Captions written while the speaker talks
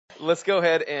Let's go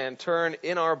ahead and turn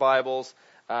in our Bibles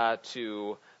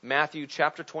to Matthew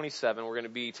chapter 27. We're going to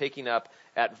be taking up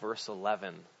at verse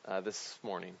 11 this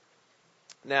morning.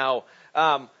 Now,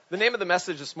 the name of the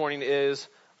message this morning is,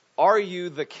 Are You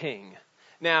the King?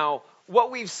 Now,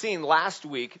 what we've seen last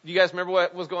week, do you guys remember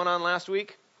what was going on last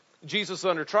week? Jesus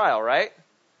was under trial, right?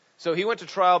 So he went to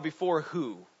trial before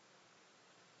who?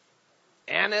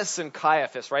 Annas and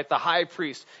Caiaphas, right? The high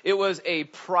priest. It was a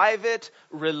private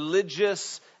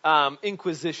religious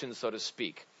inquisition, so to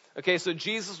speak. Okay, so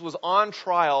Jesus was on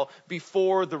trial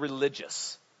before the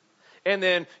religious. And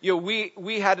then,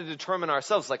 we had to determine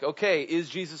ourselves, like, okay, is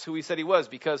Jesus who he said he was?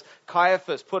 Because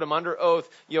Caiaphas put him under oath,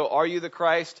 are you the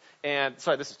Christ? And,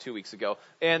 sorry, this is 2 weeks ago.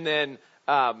 And then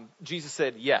Jesus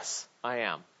said, yes, I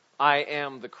am. I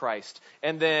am the Christ.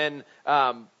 And then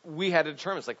we had to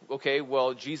determine, it's like, okay,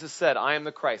 well, Jesus said, I am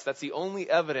the Christ. That's the only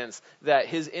evidence that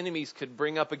his enemies could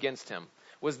bring up against him,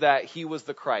 was that he was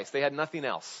the Christ. They had nothing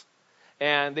else.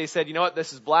 And they said, you know what,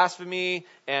 this is blasphemy,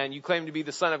 and you claim to be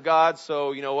the Son of God,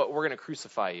 so you know what, we're going to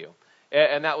crucify you.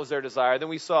 And that was their desire. Then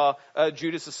we saw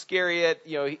Judas Iscariot.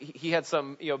 He had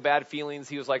some bad feelings.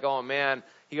 He was like, oh man,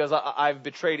 he goes, I've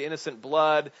betrayed innocent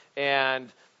blood.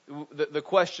 And the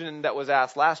question that was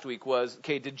asked last week was,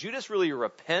 okay, did Judas really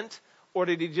repent, or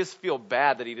did he just feel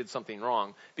bad that he did something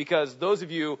wrong? Because those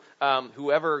of you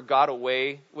who ever got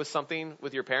away with something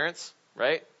with your parents,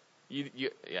 right?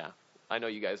 Yeah, I know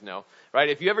you guys know, right?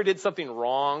 If you ever did something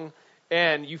wrong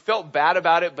and you felt bad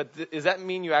about it, but does that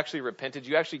mean you actually repented?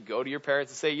 You actually go to your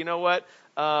parents and say, you know what,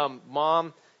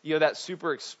 Mom, that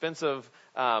super expensive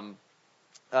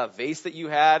vase that you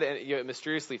had, and it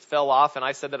mysteriously fell off, and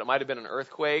I said that it might have been an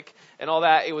earthquake and all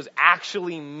that. It was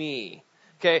actually me.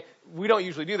 Okay, we don't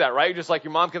usually do that, right? You're just like,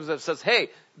 your mom comes up and says, hey,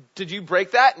 did you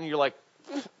break that? And you're like,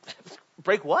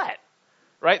 break what?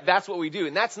 Right? That's what we do.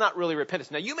 And that's not really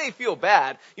repentance. Now, you may feel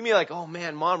bad. You may be like, oh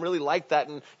man, Mom really liked that.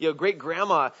 And, great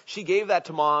grandma, she gave that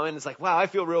to Mom. And it's like, wow, I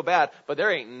feel real bad. But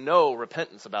there ain't no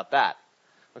repentance about that.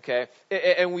 Okay?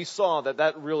 And we saw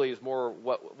that really is more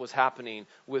what was happening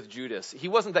with Judas. He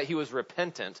wasn't that he was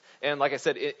repentant. And like I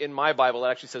said, in my Bible, it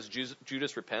actually says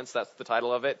Judas repents. That's the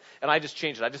title of it. And I just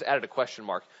changed it. I just added a question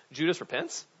mark. Judas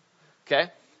repents? Okay?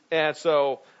 And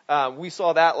so we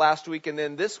saw that last week. And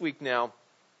then this week now,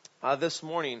 this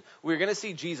morning, we're going to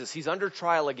see Jesus. He's under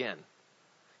trial again.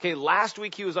 Okay, last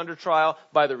week he was under trial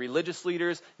by the religious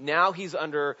leaders. Now he's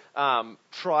under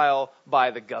trial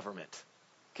by the government.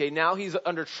 Okay, now he's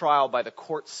under trial by the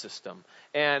court system.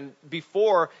 And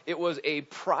before, it was a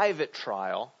private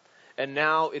trial, and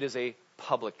now it is a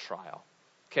public trial.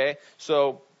 Okay,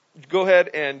 so go ahead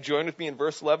and join with me in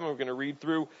verse 11. We're going to read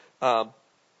through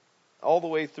all the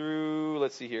way through,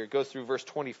 let's see here, it goes through verse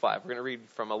 25. We're going to read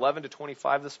from 11 to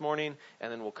 25 this morning,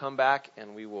 and then we'll come back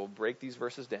and we will break these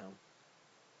verses down.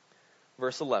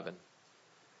 Verse 11.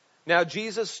 Now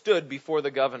Jesus stood before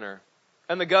the governor,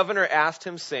 and the governor asked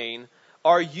him, saying,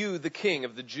 Are you the king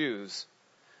of the Jews?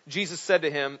 Jesus said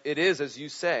to him, It is as you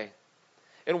say.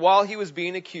 And while he was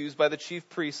being accused by the chief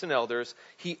priests and elders,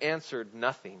 he answered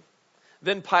nothing.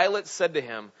 Then Pilate said to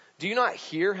him, Do you not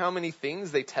hear how many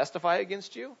things they testify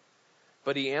against you?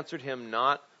 But he answered him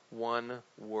not one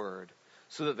word,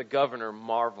 so that the governor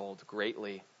marveled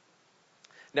greatly.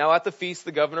 Now at the feast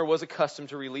the governor was accustomed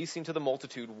to releasing to the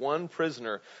multitude one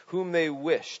prisoner whom they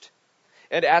wished.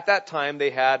 And at that time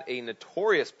they had a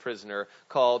notorious prisoner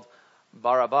called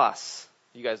Barabbas.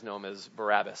 You guys know him as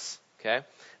Barabbas. Okay?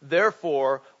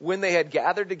 Therefore, when they had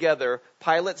gathered together,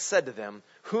 Pilate said to them,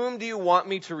 Whom do you want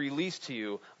me to release to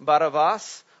you,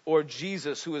 Barabbas or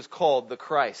Jesus, who is called the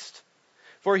Christ?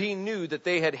 For he knew that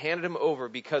they had handed him over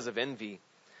because of envy.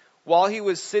 While he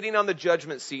was sitting on the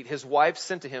judgment seat, his wife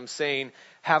sent to him, saying,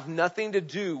 Have nothing to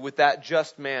do with that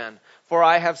just man, for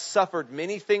I have suffered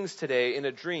many things today in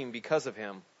a dream because of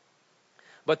him.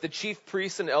 But the chief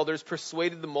priests and elders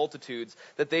persuaded the multitudes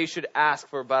that they should ask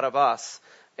for Barabbas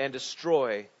and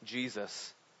destroy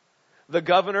Jesus. The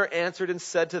governor answered and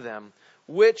said to them,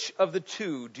 Which of the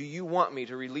two do you want me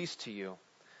to release to you?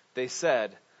 They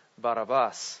said,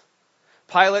 Barabbas.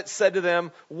 Pilate said to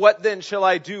them, What then shall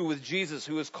I do with Jesus,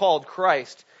 who is called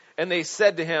Christ? And they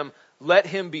said to him, Let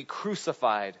him be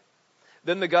crucified.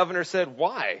 Then the governor said,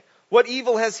 Why? What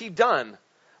evil has he done?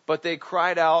 But they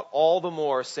cried out all the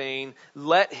more, saying,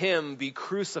 Let him be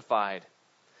crucified.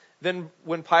 Then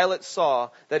when Pilate saw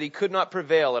that he could not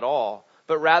prevail at all,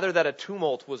 but rather that a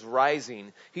tumult was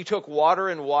rising, he took water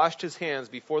and washed his hands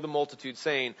before the multitude,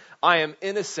 saying, I am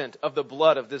innocent of the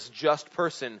blood of this just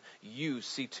person. You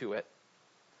see to it.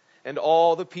 And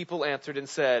all the people answered and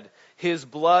said, His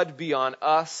blood be on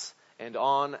us and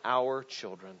on our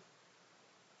children.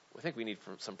 I think we need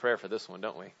some prayer for this one,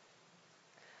 don't we?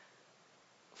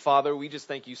 Father, we just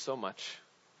thank you so much,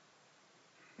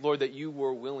 Lord, that you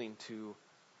were willing to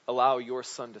allow your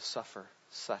Son to suffer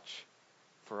such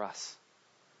for us,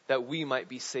 that we might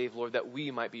be saved, Lord, that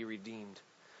we might be redeemed.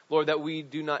 Lord, that we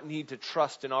do not need to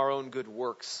trust in our own good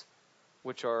works,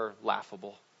 which are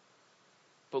laughable,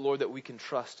 but Lord, that we can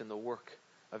trust in the work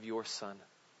of your Son.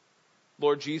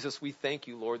 Lord Jesus, we thank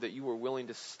you, Lord, that you were willing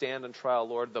to stand on trial,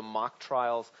 Lord, the mock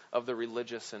trials of the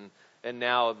religious and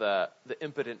now the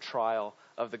impotent trial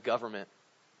of the government.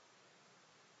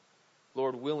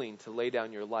 Lord, willing to lay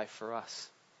down your life for us.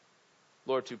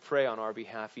 Lord, to pray on our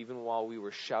behalf even while we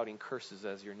were shouting curses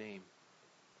as your name.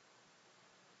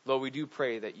 Lord, we do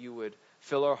pray that you would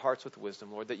fill our hearts with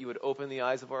wisdom, Lord, that you would open the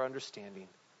eyes of our understanding,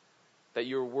 that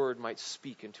your word might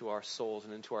speak into our souls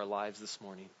and into our lives this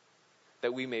morning,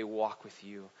 that we may walk with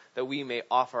you, that we may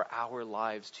offer our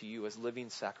lives to you as living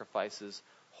sacrifices,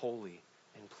 holy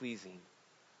and pleasing,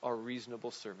 our reasonable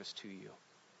service to you.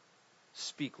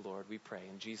 Speak, Lord, we pray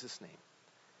in Jesus'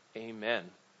 name. Amen.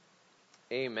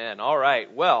 Amen. All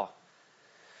right. Well,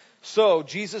 so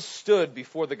Jesus stood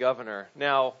before the governor.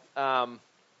 Now,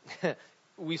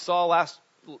 we saw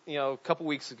a couple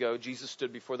weeks ago, Jesus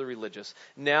stood before the religious.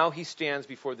 Now he stands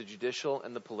before the judicial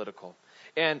and the political.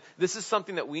 And this is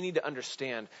something that we need to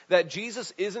understand, that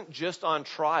Jesus isn't just on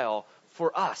trial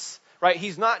for us, right?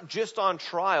 He's not just on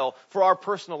trial for our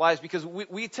personal lives, because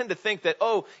we tend to think that,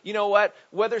 oh, you know what,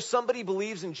 whether somebody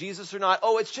believes in Jesus or not,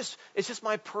 oh, it's just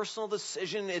my personal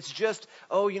decision. It's just,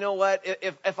 oh, you know what,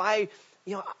 if I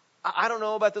don't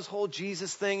know about this whole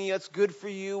Jesus thing. It's good for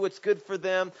you. It's good for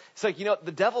them. It's like,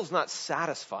 the devil's not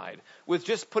satisfied with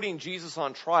just putting Jesus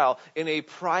on trial in a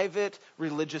private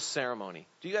religious ceremony.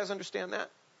 Do you guys understand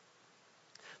that?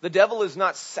 The devil is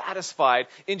not satisfied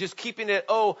in just keeping it,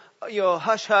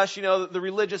 hush, hush, the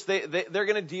religious, they're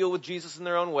going to deal with Jesus in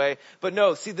their own way. But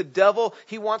no, see, the devil,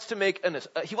 he wants to make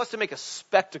a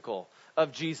spectacle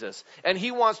of Jesus. And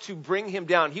he wants to bring him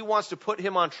down. He wants to put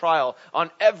him on trial on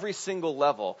every single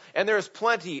level. And there's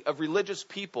plenty of religious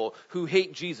people who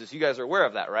hate Jesus. You guys are aware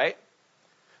of that, right?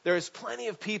 There is plenty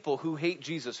of people who hate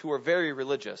Jesus, who are very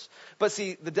religious. But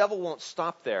see, the devil won't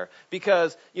stop there,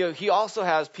 because he also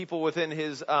has people within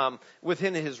his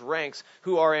ranks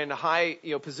who are in high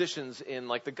positions in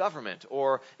like the government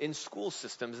or in school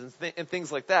systems and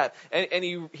things like that. And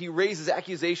he raises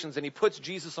accusations and he puts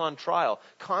Jesus on trial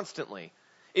constantly.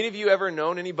 Any of you ever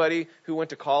known anybody who went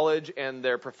to college and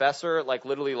their professor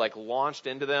literally launched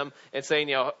into them and saying,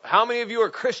 how many of you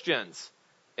are Christians?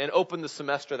 And open the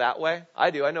semester that way? I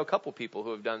do. I know a couple people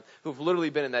who've literally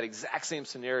been in that exact same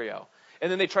scenario. And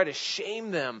then they try to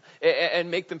shame them and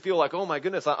make them feel like, oh my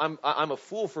goodness, I'm a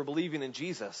fool for believing in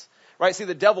Jesus. Right? See,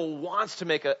 the devil wants to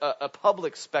make a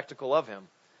public spectacle of him.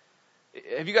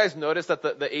 Have you guys noticed that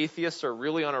the atheists are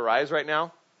really on a rise right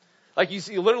now? Like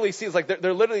you literally see, it's like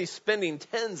they're literally spending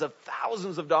tens of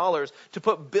thousands of dollars to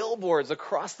put billboards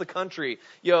across the country,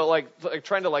 like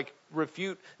trying to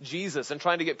refute Jesus and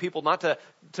trying to get people not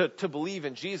to believe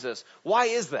in Jesus. Why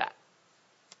is that?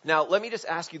 Now, let me just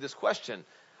ask you this question.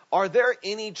 Are there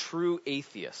any true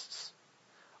atheists?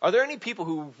 Are there any people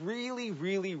who really,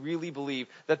 really, really believe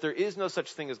that there is no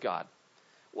such thing as God?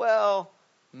 Well,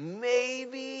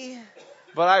 maybe.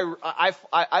 But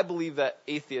I believe that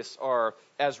atheists are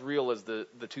as real as the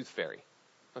tooth fairy.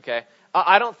 Okay?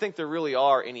 I don't think there really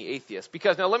are any atheists.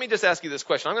 Because now let me just ask you this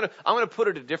question. I'm gonna put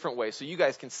it a different way so you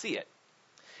guys can see it.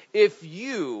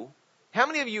 How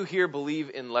many of you here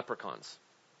believe in leprechauns?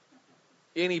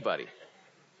 Anybody?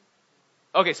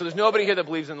 Okay, so there's nobody here that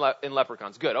believes in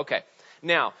leprechauns. Good, okay.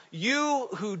 Now, you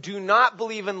who do not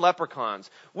believe in leprechauns,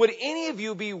 would any of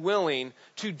you be willing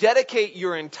to dedicate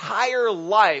your entire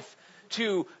life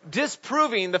to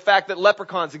disproving the fact that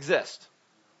leprechauns exist?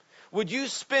 Would you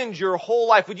spend your whole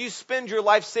life, would you spend your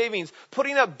life savings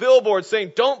putting up billboards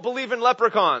saying, don't believe in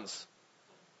leprechauns?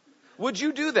 Would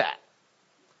you do that?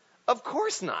 Of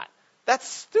course not. That's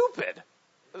stupid.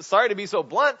 Sorry to be so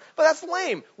blunt, but that's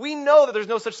lame. We know that there's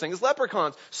no such thing as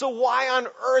leprechauns. So why on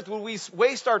earth would we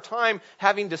waste our time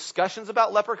having discussions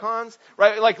about leprechauns,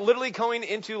 right? Like literally going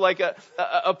into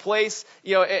a place,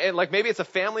 and maybe it's a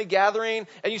family gathering,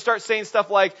 and you start saying stuff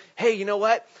like, hey, you know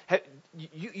what?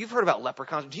 You've heard about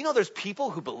leprechauns. Do you know there's people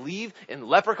who believe in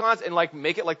leprechauns and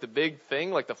make it the big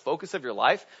thing, the focus of your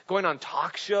life? Going on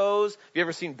talk shows. Have you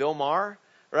ever seen Bill Maher?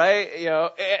 Right?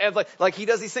 And he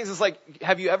does these things. It's like,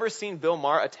 have you ever seen Bill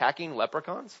Maher attacking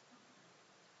leprechauns?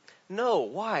 No.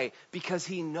 Why? Because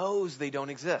he knows they don't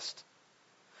exist.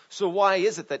 So why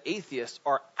is it that atheists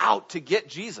are out to get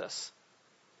Jesus?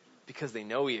 Because they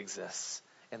know he exists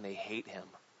and they hate him.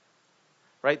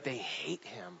 Right? They hate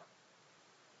him.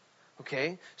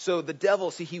 Okay? So the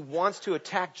devil, see, he wants to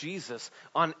attack Jesus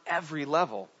on every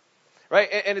level. Right?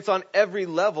 And it's on every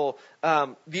level,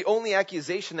 the only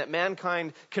accusation that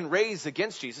mankind can raise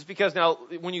against Jesus. Because now,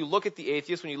 when you look at the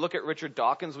atheists, when you look at Richard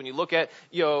Dawkins, when you look at,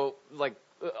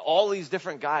 all these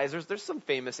different guys, there's some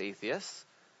famous atheists.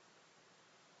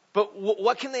 But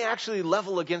what can they actually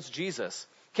level against Jesus?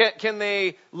 Can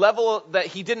they level that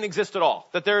he didn't exist at all?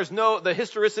 That the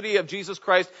historicity of Jesus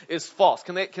Christ is false?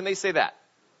 Can they say that?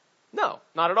 No,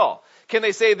 not at all. Can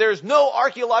they say there's no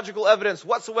archaeological evidence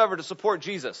whatsoever to support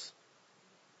Jesus?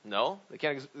 No, they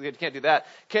can't do that.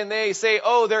 Can they say,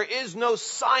 there is no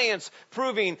science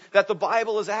proving that the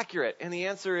Bible is accurate? And the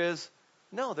answer is,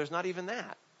 no, there's not even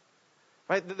that.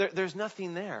 Right? There's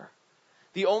nothing there.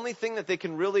 The only thing that they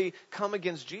can really come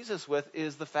against Jesus with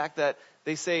is the fact that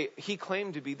they say he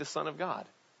claimed to be the Son of God.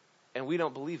 And we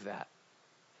don't believe that.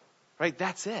 Right?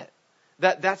 That's it.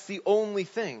 That's the only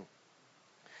thing.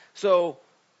 So,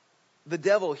 the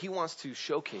devil, he wants to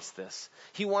showcase this.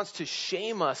 He wants to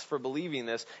shame us for believing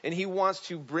this, and he wants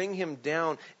to bring him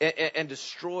down and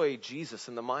destroy Jesus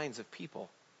in the minds of people.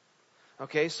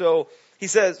 Okay, so he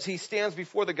stands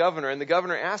before the governor, and the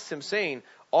governor asks him, saying,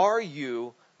 "Are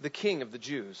you the king of the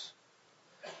Jews?"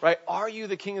 Right? Are you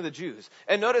the king of the Jews?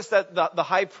 And notice that the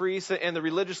high priests and the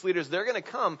religious leaders, they're going to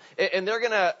come and they're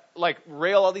going to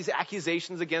rail all these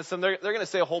accusations against them. They're going to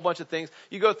say a whole bunch of things.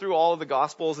 You go through all of the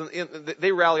Gospels and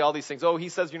they rally all these things. He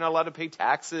says you're not allowed to pay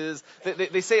taxes.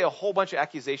 They say a whole bunch of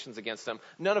accusations against them,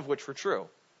 none of which were true.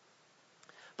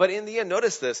 But in the end,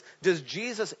 notice this. Does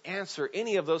Jesus answer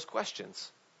any of those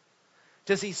questions?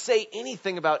 Does he say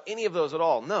anything about any of those at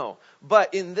all? No.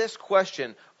 But in this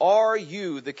question, are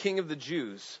you the king of the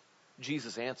Jews?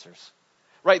 Jesus answers.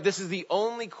 Right? This is the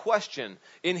only question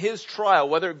in his trial,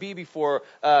 whether it be before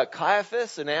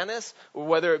Caiaphas and Annas, or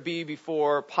whether it be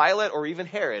before Pilate or even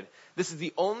Herod. This is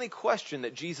the only question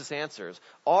that Jesus answers.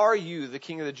 Are you the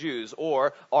king of the Jews?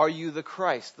 Or are you the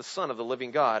Christ, the Son of the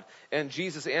living God? And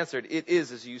Jesus answered, "It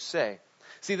is as you say."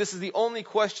 See, this is the only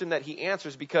question that he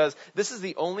answers because this is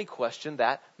the only question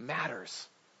that matters.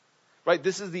 Right?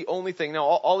 This is the only thing. Now,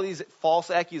 all of these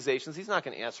false accusations, he's not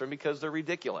going to answer them because they're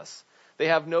ridiculous. They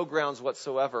have no grounds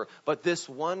whatsoever. But this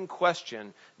one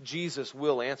question, Jesus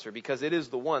will answer because it is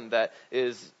the one that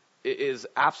is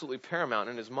absolutely paramount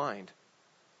in his mind.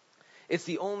 It's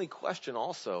the only question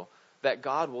also that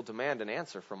God will demand an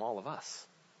answer from all of us.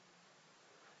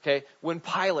 Okay, when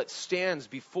Pilate stands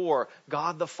before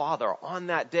God the Father on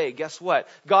that day, guess what?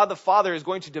 God the Father is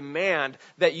going to demand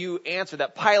that you answer,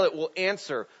 that Pilate will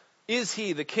answer, is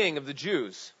he the king of the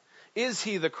Jews? Is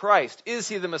he the Christ? Is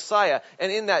he the Messiah?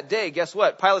 And in that day, guess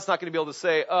what? Pilate's not going to be able to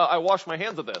say, I wash my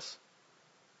hands of this.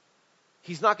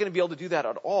 He's not going to be able to do that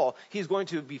at all. He's going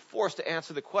to be forced to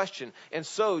answer the question. And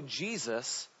so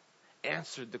Jesus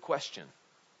answered the question.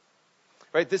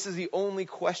 Right? This is the only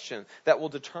question that will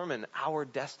determine our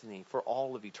destiny for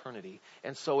all of eternity.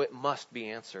 And so it must be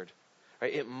answered.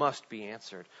 Right? It must be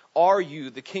answered. Are you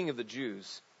the king of the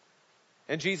Jews?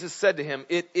 And Jesus said to him,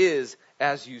 "It is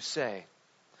as you say."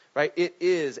 Right? It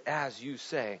is as you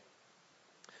say.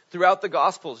 Throughout the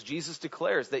Gospels, Jesus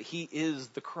declares that he is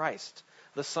the Christ,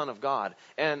 the Son of God.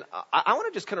 And I want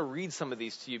to just kind of read some of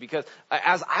these to you because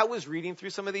as I was reading through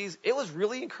some of these, it was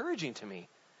really encouraging to me.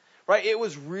 Right? It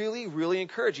was really, really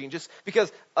encouraging just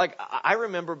because I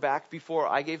remember back before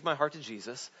I gave my heart to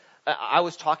Jesus, I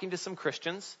was talking to some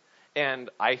Christians and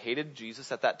I hated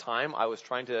Jesus at that time. I was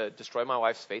trying to destroy my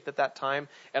wife's faith at that time.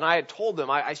 And I had told them,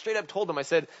 I straight up told them, I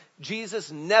said, Jesus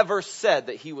never said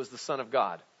that he was the Son of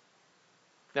God.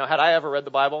 Now, had I ever read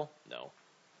the Bible? No.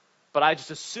 But I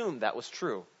just assumed that was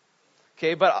true.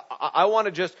 Okay, but I want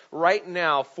to just right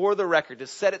now, for the record, to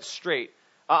set it straight,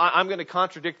 I'm going to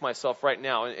contradict myself right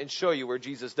now and show you where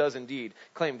Jesus does indeed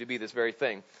claim to be this very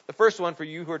thing. The first one for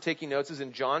you who are taking notes is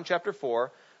in John chapter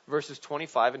 4, verses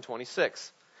 25 and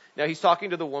 26. Now he's talking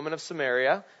to the woman of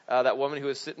Samaria, that woman who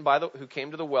was sitting who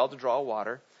came to the well to draw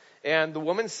water. And the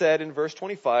woman said in verse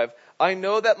 25, "I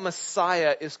know that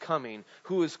Messiah is coming,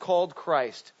 who is called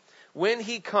Christ. When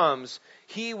he comes,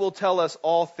 he will tell us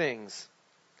all things."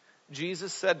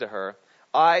 Jesus said to her,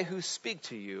 "I who speak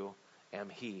to you am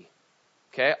he."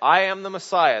 Okay, I am the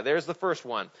Messiah. There's the first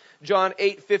one. John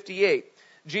 8:58.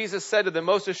 Jesus said to them,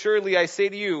 "Most assuredly I say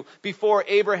to you, before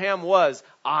Abraham was,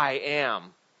 I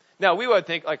am." Now we would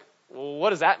think well,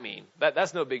 what does that mean?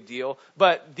 That's no big deal.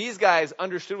 But these guys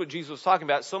understood what Jesus was talking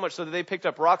about so much so that they picked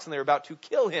up rocks and they were about to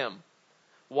kill him.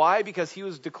 Why? Because he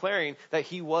was declaring that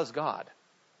he was God.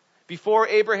 Before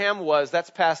Abraham was, that's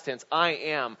past tense, I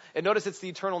am. And notice it's the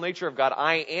eternal nature of God.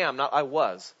 I am, not I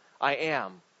was. I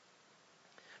am.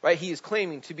 Right? He is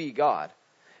claiming to be God.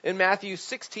 In Matthew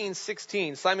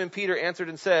 16:16, Simon Peter answered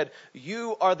and said,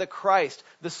 "You are the Christ,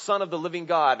 the Son of the living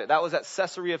God." That was at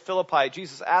Caesarea Philippi.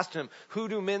 Jesus asked him, "Who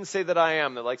do men say that I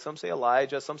am?" They're like, some say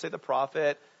Elijah, some say the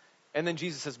prophet. And then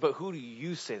Jesus says, "But who do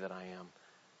you say that I am?"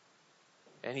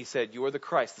 And he said, "You are the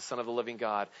Christ, the Son of the living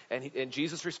God." And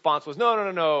Jesus' response was,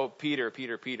 No, Peter,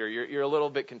 you're a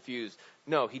little bit confused.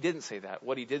 No, he didn't say that.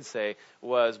 What he did say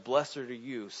was, "Blessed are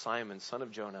you, Simon, son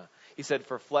of Jonah." He said,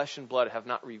 "For flesh and blood have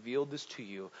not revealed this to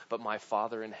you, but my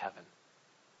Father in heaven."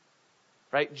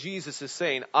 Right? Jesus is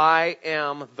saying, I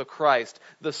am the Christ,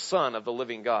 the Son of the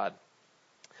living God.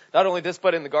 Not only this,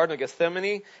 but in the Garden of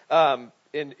Gethsemane,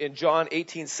 in John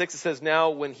 18:6, it says, "Now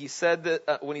when he said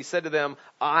to them,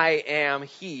 'I am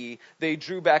he,' they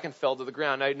drew back and fell to the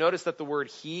ground." Now notice that the word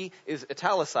 "he" is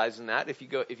italicized in that. If you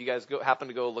guys happen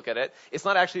to go look at it, it's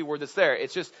not actually a word that's there.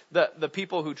 It's just the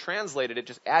people who translated it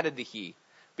just added the "he,"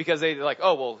 because they're like,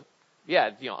 oh well,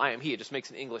 yeah, I am he. It just makes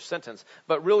an English sentence.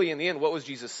 But really, in the end, what was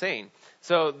Jesus saying?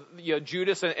 So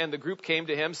Judas and the group came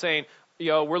to him saying,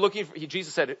 we're looking for.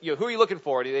 Jesus said, "Who are you looking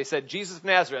for?" And they said, "Jesus of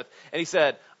Nazareth." And he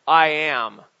said, "I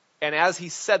am." And as he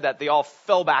said that, they all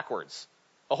fell backwards.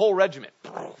 A whole regiment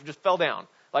just fell down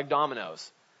like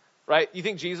dominoes. Right? You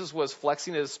think Jesus was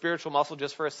flexing his spiritual muscle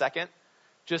just for a second?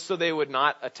 Just so they would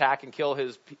not attack and kill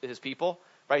his people?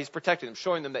 Right? He's protecting them,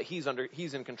 showing them that he's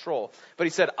in control. But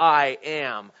he said, "I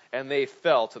am." And they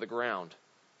fell to the ground.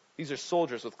 These are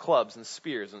soldiers with clubs and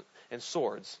spears and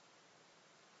swords.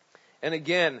 And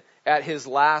again, at his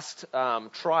last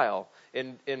trial,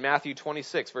 in Matthew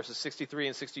 26, verses 63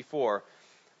 and 64,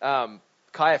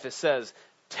 Caiaphas says,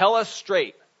 "Tell us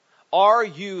straight, are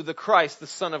you the Christ, the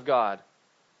Son of God?"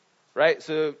 Right?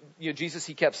 So Jesus,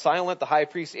 he kept silent. The high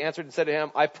priest answered and said to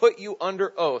him, "I put you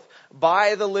under oath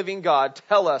by the living God.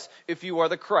 Tell us if you are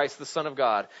the Christ, the Son of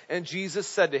God." And Jesus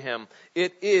said to him,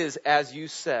 "It is as you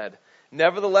said.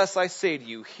 Nevertheless, I say to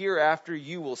you, hereafter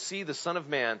you will see the Son of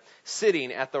Man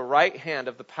sitting at the right hand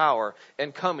of the power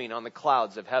and coming on the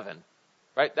clouds of heaven."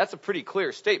 Right? That's a pretty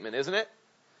clear statement, isn't it?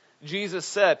 Jesus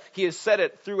said, he has said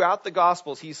it throughout the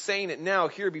Gospels. He's saying it now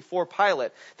here before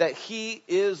Pilate, that he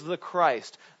is the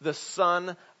Christ, the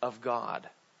Son of God.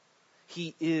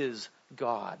 He is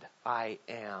God. I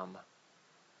am.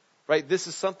 Right? This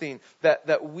is something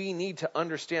that we need to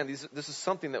understand. This is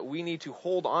something that we need to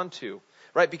hold on to.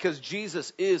 Right? Because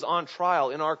Jesus is on trial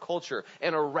in our culture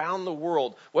and around the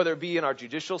world, whether it be in our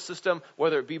judicial system,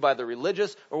 whether it be by the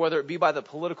religious, or whether it be by the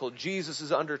political. Jesus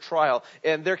is under trial.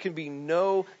 And there can be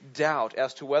no doubt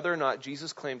as to whether or not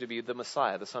Jesus claimed to be the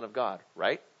Messiah, the Son of God.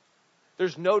 Right?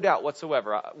 There's no doubt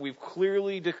whatsoever. We've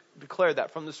clearly declared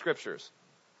that from the Scriptures.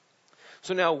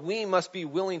 So now we must be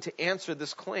willing to answer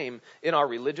this claim in our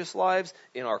religious lives,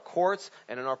 in our courts,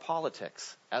 and in our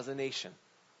politics as a nation.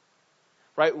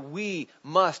 Right? We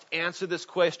must answer this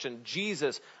question.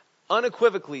 Jesus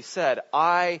unequivocally said,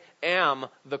 "I am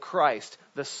the Christ,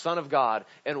 the Son of God."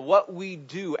 And what we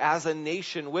do as a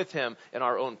nation with him in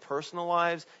our own personal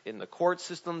lives, in the court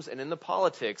systems, and in the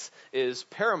politics is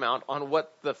paramount on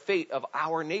what the fate of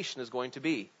our nation is going to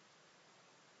be.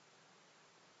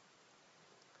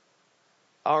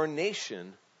 Our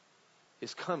nation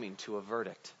is coming to a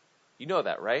verdict. You know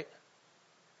that, right?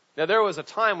 Now, there was a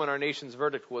time when our nation's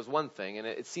verdict was one thing, and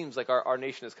it seems like our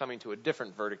nation is coming to a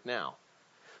different verdict now.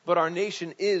 But our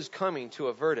nation is coming to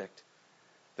a verdict.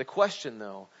 The question,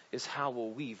 though, is how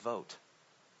will we vote?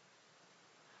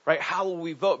 Right? How will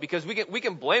we vote? Because we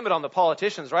can blame it on the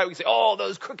politicians, right? We can say, "Oh,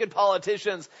 those crooked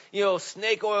politicians,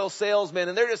 snake oil salesmen,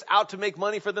 and they're just out to make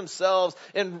money for themselves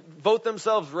and vote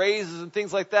themselves raises and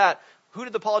things like that." Who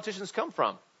did the politicians come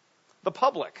from? The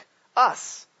public.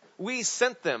 Us. We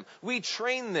sent them. We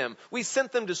trained them. We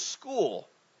sent them to school.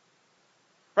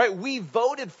 Right? We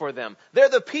voted for them. They're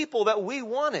the people that we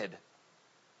wanted.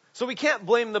 So we can't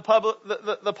blame the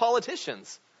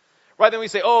politicians. Right? Then we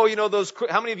say, "Oh,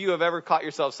 how many of you have ever caught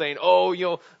yourself saying,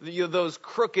 'Oh, those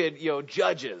crooked,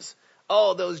 judges.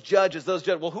 Oh, those judges.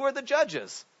 Well, who are the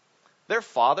judges? They're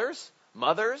fathers,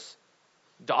 mothers,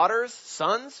 daughters,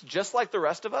 sons, just like the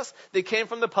rest of us. They came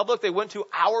from the public. They went to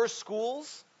our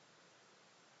schools.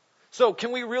 So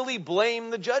can we really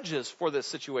blame the judges for this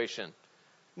situation?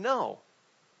 No.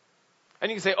 And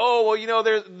you can say, "Oh, well,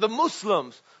 they're the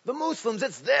Muslims. The Muslims,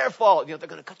 it's their fault. They're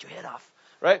going to cut your head off."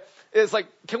 Right? It's like,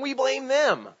 can we blame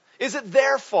them? Is it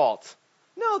their fault?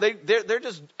 No, they're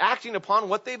just acting upon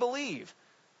what they believe.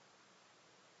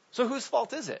 So whose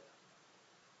fault is it?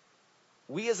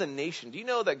 We as a nation, do you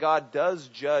know that God does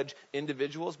judge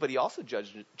individuals, but he also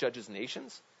judges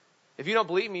nations? If you don't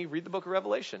believe me, read the book of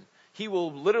Revelation. He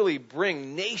will literally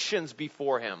bring nations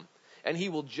before him, and he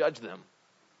will judge them.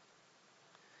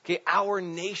 Okay, our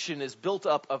nation is built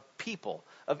up of people,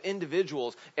 of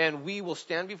individuals, and we will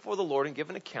stand before the Lord and give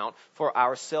an account for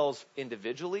ourselves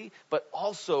individually, but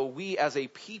also we as a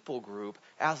people group,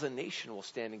 as a nation, will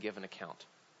stand and give an account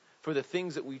for the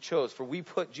things that we chose, for we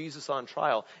put Jesus on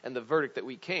trial and the verdict that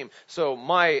we came. So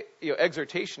my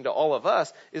exhortation to all of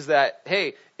us is that,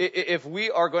 hey, if we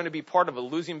are going to be part of a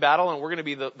losing battle and we're going to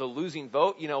be the losing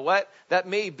vote, you know what? That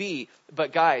may be,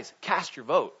 but guys, cast your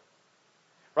vote.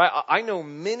 Right? I know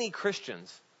many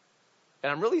Christians,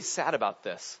 and I'm really sad about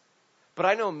this, but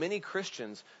I know many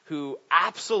Christians who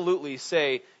absolutely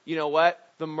say, you know what?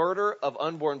 The murder of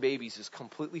unborn babies is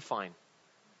completely fine.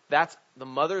 That's the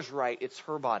mother's right. It's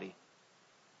her body.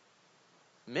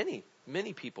 Many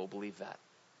people believe that.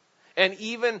 And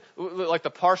even like the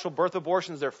partial birth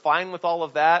abortions, they're fine with all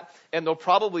of that. And they'll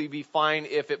probably be fine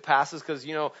if it passes because,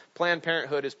 Planned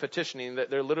Parenthood is petitioning that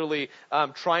they're literally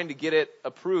trying to get it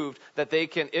approved that they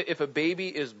can, if a baby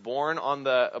is born on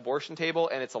the abortion table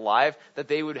and it's alive, that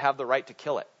they would have the right to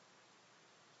kill it.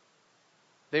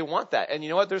 They want that. And you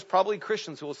know what? There's probably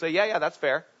Christians who will say, yeah, that's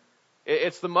fair.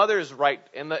 It's the mother's right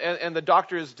and the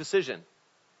doctor's decision.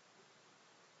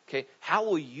 Okay, how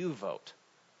will you vote?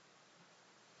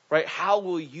 Right? How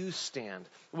will you stand?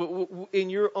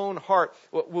 In your own heart,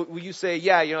 will you say,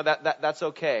 yeah, that's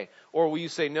okay? Or will you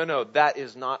say, no, that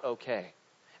is not okay?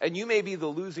 And you may be the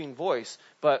losing voice,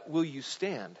 but will you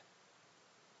stand?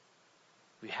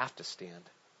 We have to stand.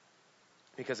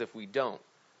 Because if we don't,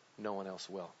 no one else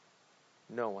will.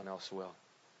 No one else will.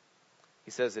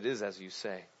 He says it is as you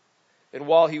say. And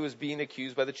while he was being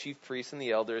accused by the chief priests and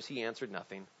the elders, he answered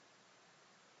nothing.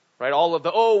 Right? All of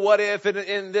the, what if,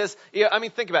 and this. Yeah, I mean,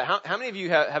 think about it. How many of you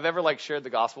have ever shared the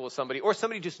gospel with somebody, or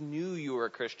somebody just knew you were a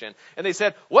Christian, and they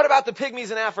said, what about the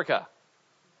pygmies in Africa?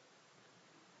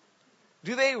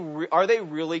 Are they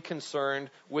really concerned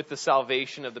with the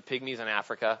salvation of the pygmies in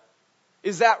Africa?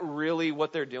 Is that really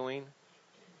what they're doing?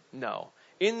 No.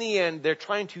 In the end, they're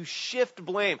trying to shift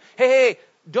blame. Hey,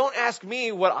 don't ask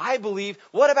me what I believe.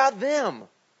 What about them?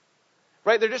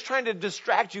 Right? They're just trying to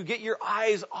distract you, get your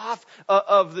eyes off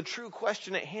of the true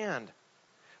question at hand.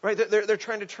 Right? They're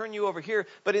trying to turn you over here,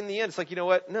 but in the end, it's like, you know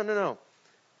what? No.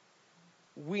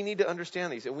 We need to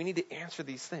understand these, and we need to answer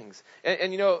these things.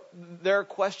 And there are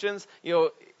questions,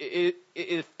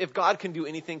 if God can do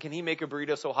anything, can he make a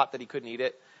burrito so hot that he couldn't eat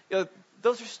it?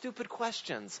 Those are stupid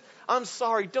questions. I'm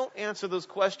sorry, don't answer those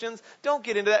questions. Don't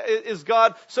get into that. Is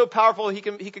God so powerful he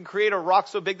can create a rock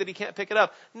so big that he can't pick it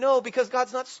up? No, because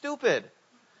God's not stupid.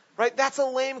 Right? That's a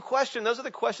lame question. Those are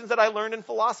the questions that I learned in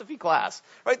philosophy class.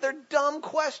 Right? They're dumb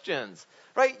questions.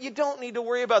 Right? You don't need to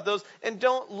worry about those, and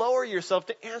don't lower yourself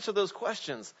to answer those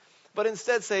questions. But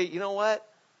instead say, you know what?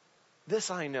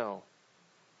 This I know.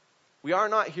 We are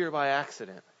not here by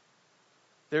accident.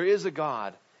 There is a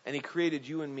God, and he created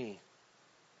you and me.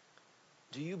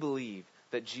 Do you believe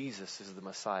that Jesus is the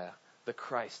Messiah, the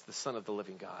Christ, the Son of the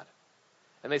living God?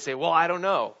 And they say, well, I don't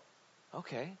know.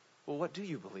 Okay, well, what do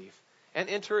you believe? And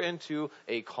enter into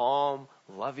a calm,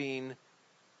 loving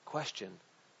question.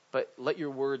 But let your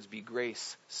words be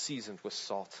grace seasoned with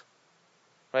salt.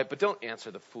 Right? But don't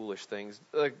answer the foolish things.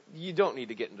 You don't need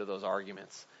to get into those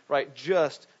arguments. Right?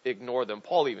 Just ignore them.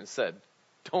 Paul even said,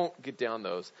 don't get down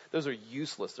those. Those are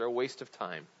useless. They're a waste of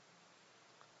time.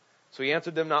 So he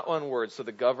answered them not one word. So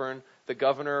the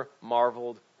governor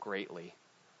marveled greatly.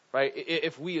 Right?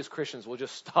 If we as Christians will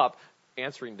just stop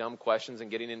answering dumb questions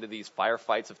and getting into these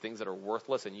firefights of things that are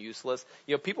worthless and useless,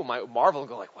 people might marvel and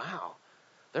go like, wow,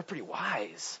 they're pretty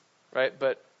wise. Right?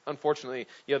 But unfortunately,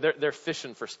 they're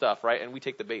fishing for stuff, right? And we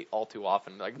take the bait all too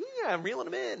often. Like, yeah, I'm reeling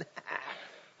them in.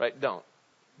 Right? Don't.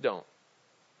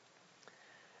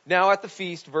 Now at the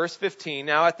feast, verse 15,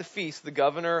 now at the feast, the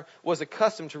governor was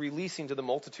accustomed to releasing to the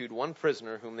multitude one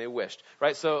prisoner whom they wished.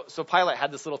 Right? So Pilate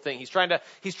had this little thing. He's trying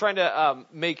to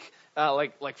make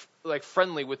like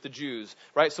friendly with the Jews.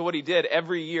 Right? So what he did,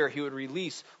 every year he would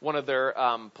release one of their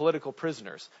political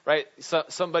prisoners. Right? So,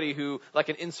 somebody who, like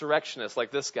an insurrectionist like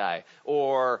this guy,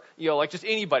 or like just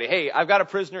anybody. Hey, I've got a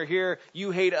prisoner here. You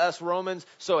hate us Romans,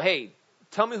 so hey,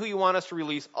 tell me who you want us to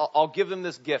release. I'll give them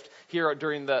this gift here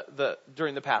during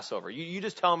the Passover. You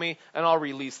just tell me, and I'll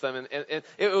release them. And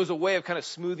it was a way of kind of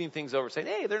smoothing things over, saying,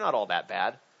 hey, they're not all that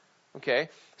bad. Okay?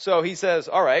 So he says,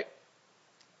 all right.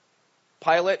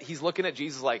 Pilate, he's looking at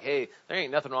Jesus like, hey, there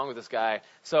ain't nothing wrong with this guy.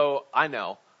 So I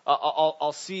know.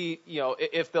 I'll see,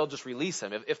 if they'll just release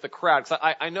him. If the crowd, because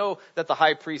I know that the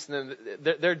high priest and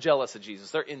them, they're jealous of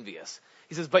Jesus. They're envious.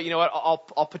 He says, but you know what?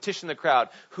 I'll petition the crowd.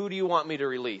 Who do you want me to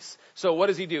release? So what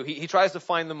does he do? He tries to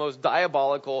find the most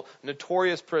diabolical,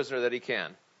 notorious prisoner that he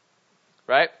can.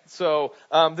 right? So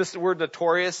this word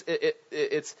notorious,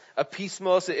 it's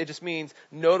epismos. It just means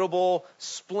notable,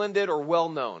 splendid, or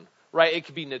well-known, right? It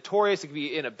could be notorious. It could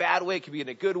be in a bad way. It could be in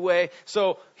a good way.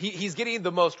 So he's getting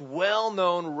the most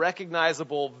well-known,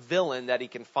 recognizable villain that he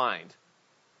can find,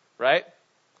 right?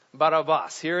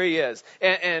 Barabbas, here he is.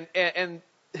 And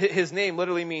his name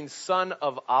literally means son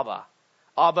of Abba.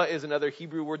 Abba is another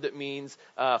Hebrew word that means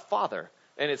father.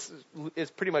 And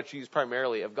it's pretty much used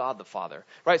primarily of God the Father,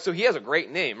 right? So he has a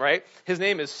great name, right? His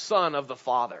name is Son of the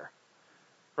Father,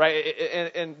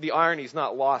 right? And the irony is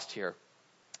not lost here.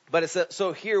 But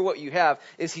so here what you have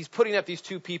is he's putting up these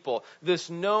two people,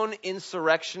 this known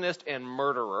insurrectionist and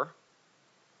murderer,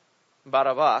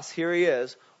 Barabbas, here he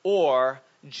is, or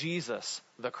Jesus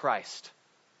the Christ.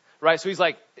 Right, so he's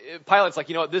like, Pilate's like,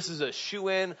 you know what, this is a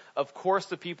shoo-in. Of course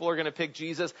the people are going to pick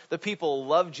Jesus. The people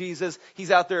love Jesus. He's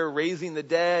out there raising the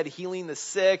dead, healing the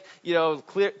sick,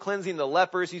 cleansing the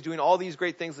lepers. He's doing all these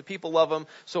great things. The people love him.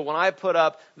 So when I put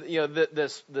up,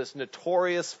 this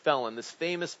notorious felon, this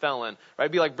famous felon, right,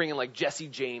 it'd be like bringing like Jesse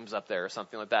James up there or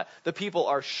something like that. The people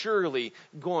are surely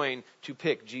going to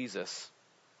pick Jesus.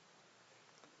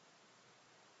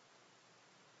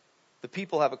 The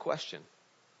people have a question.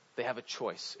 They have a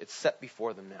choice. It's set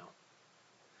before them now.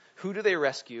 Who do they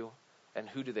rescue and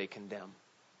who do they condemn?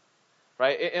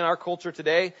 Right? In our culture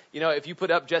today, if you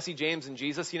put up Jesse James and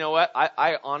Jesus, you know what?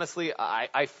 I honestly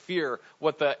fear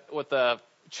what the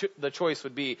choice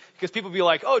would be, because people be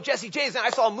like, oh, Jesse James,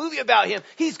 I saw a movie about him.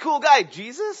 He's a cool guy.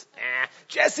 Jesus?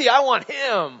 Jesse, I want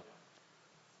him.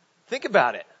 Think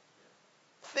about it.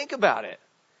 Think about it.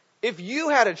 If you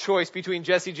had a choice between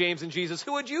Jesse James and Jesus,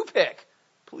 who would you pick?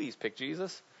 Please pick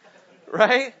Jesus.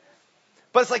 Right?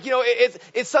 But it's like,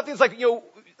 it's something that's like,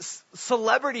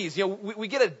 celebrities, we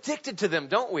get addicted to them,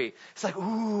 don't we? It's like,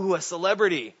 ooh, a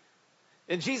celebrity.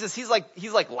 And Jesus, he's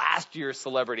like last year's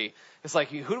celebrity. It's like,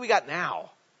 who do we got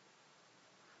now?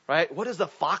 Right? What does the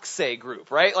Fox Say group,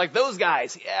 right? Like those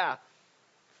guys, yeah.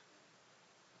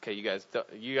 Okay, you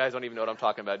guys don't even know what I'm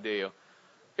talking about, do you?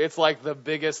 It's like the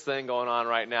biggest thing going on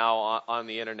right now on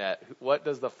the internet. What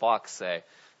does the Fox say?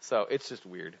 So it's just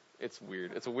weird. It's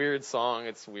weird. It's a weird song.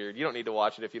 It's weird. You don't need to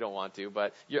watch it if you don't want to,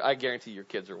 but I guarantee your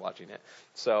kids are watching it.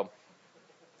 So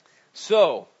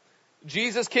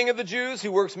Jesus, King of the Jews,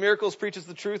 who works miracles, preaches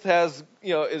the truth, has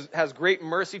great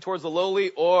mercy towards the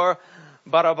lowly, or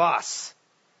Barabbas.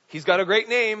 He's got a great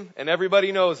name and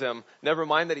everybody knows him. Never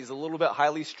mind that he's a little bit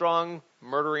highly strung,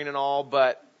 murdering and all,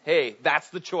 but hey, that's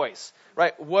the choice,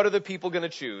 right? What are the people going to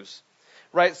choose?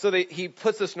 Right, so he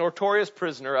puts this notorious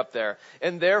prisoner up there.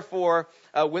 And therefore,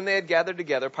 when they had gathered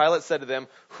together, Pilate said to them,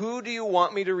 who do you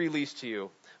want me to release to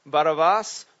you?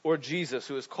 Barabbas or Jesus,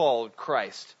 who is called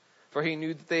Christ? For he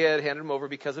knew that they had handed him over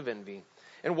because of envy.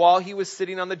 And while he was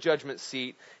sitting on the judgment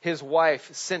seat, his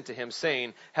wife sent to him,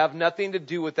 saying, have nothing to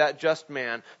do with that just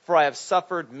man, for I have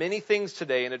suffered many things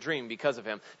today in a dream because of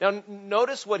him. Now,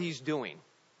 notice what he's doing.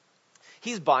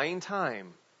 He's buying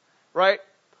time, right?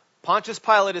 Pontius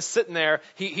Pilate is sitting there.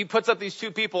 He puts up these two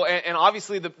people, and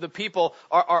obviously the people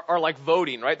are like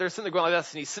voting, right? They're sitting there going like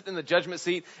this, and he's sitting in the judgment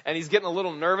seat, and he's getting a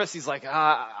little nervous. He's like,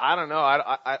 I don't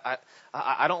know.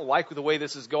 I don't like the way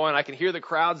this is going. I can hear the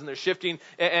crowds, and they're shifting,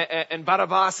 and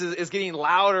Barabbas is getting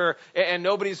louder, and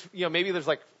nobody's, maybe there's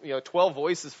like, 12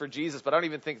 voices for Jesus, but I don't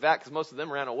even think that, because most of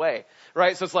them ran away,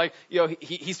 right? So it's like,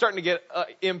 he's starting to get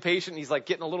impatient. He's like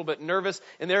getting a little bit nervous,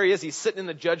 and there he is. He's sitting in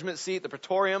the judgment seat, the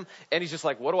praetorium, and he's just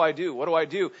like, what do I do? What do I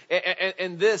do?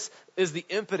 And this is the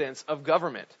impotence of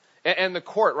government and the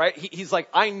court, right? He's like,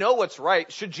 I know what's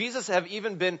right. Should Jesus have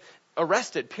even been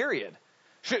arrested, period?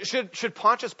 Should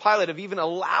Pontius Pilate have even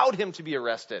allowed him to be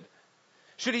arrested?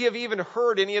 Should he have even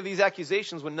heard any of these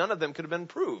accusations when none of them could have been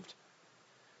proved?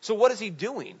 So what is he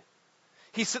doing?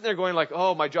 He's sitting there going like,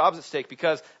 oh, my job's at stake,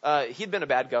 because he'd been a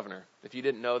bad governor, if you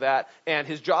didn't know that, and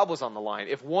his job was on the line.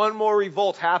 If one more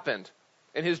revolt happened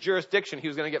in his jurisdiction, he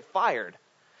was going to get fired.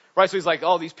 Right, so he's like,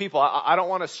 oh, these people, I don't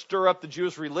want to stir up the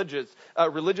Jewish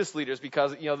religious leaders,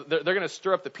 because they're going to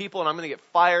stir up the people, and I'm going to get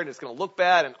fired, and it's going to look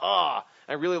bad, and I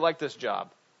really like this job.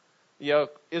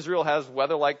 Israel has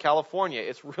weather like California.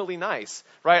 It's really nice,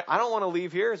 right? I don't want to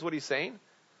leave here, is what he's saying.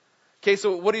 Okay,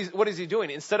 so what is he doing?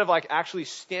 Instead of like actually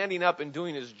standing up and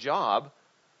doing his job,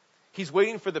 he's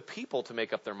waiting for the people to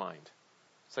make up their mind.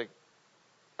 It's like,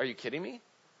 are you kidding me?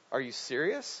 Are you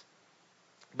serious?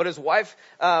 But his wife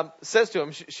says to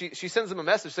him, she sends him a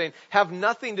message saying, have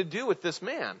nothing to do with this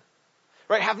man.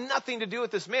 Right? Have nothing to do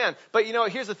with this man. But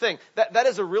here's the thing. That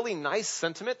is a really nice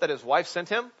sentiment that his wife sent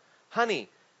him. Honey,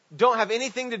 don't have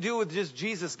anything to do with this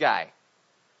Jesus guy.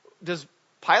 Does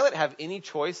Pilate have any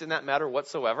choice in that matter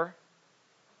whatsoever?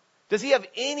 Does he have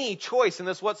any choice in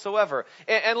this whatsoever?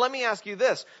 And let me ask you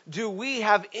this. Do we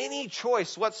have any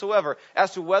choice whatsoever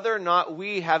as to whether or not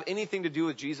we have anything to do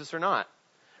with Jesus or not?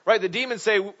 Right? The demons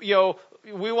say,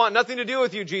 we want nothing to do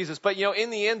with you, Jesus. But,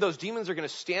 in the end, those demons are going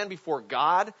to stand before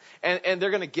God and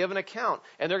they're going to give an account.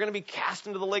 And they're going to be cast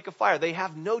into the lake of fire. They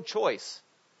have no choice.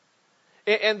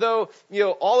 And though,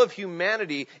 all of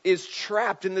humanity is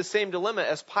trapped in the same dilemma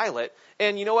as Pilate,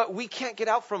 and you know what? We can't get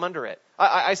out from under it.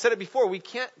 I said it before, we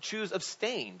can't choose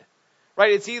abstained.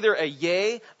 Right? It's either a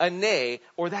yay, a nay,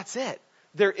 or that's it.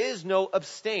 There is no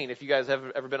abstain. If you guys have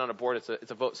ever been on a board,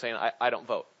 it's a vote saying, I don't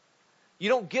vote. You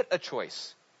don't get a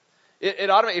choice.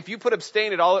 If you put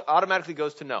abstain, it automatically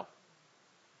goes to no.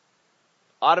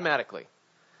 Automatically.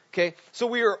 Okay, so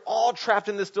we are all trapped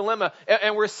in this dilemma,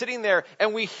 and we're sitting there,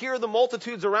 and we hear the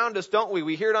multitudes around us, don't we?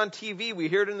 We hear it on TV, we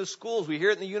hear it in the schools, we hear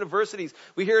it in the universities,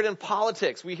 we hear it in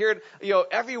politics, we hear it,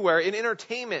 everywhere in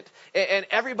entertainment, and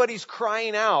everybody's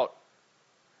crying out,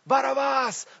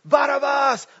 Barabbas,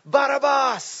 Barabbas,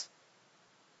 Barabbas.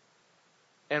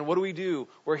 And what do?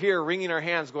 We're here wringing our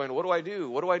hands, going, what do I do?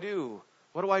 What do I do?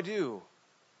 What do I do?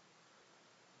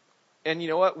 And you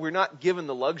know what? We're not given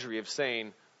the luxury of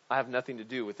saying, I have nothing to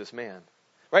do with this man.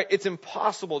 Right? It's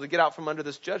impossible to get out from under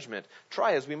this judgment.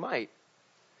 Try as we might.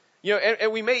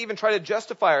 And we may even try to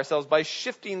justify ourselves by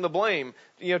shifting the blame,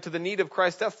 to the need of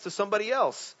Christ's death to somebody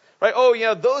else. Right?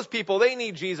 Oh, those people, they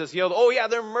need Jesus.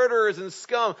 They're murderers and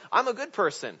scum. I'm a good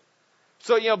person.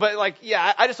 So,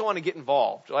 I just don't want to get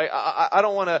involved. Right? I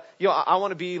don't want to, I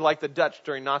want to be like the Dutch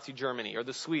during Nazi Germany or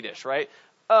the Swedish, right?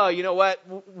 Oh, you know what?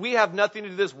 We have nothing to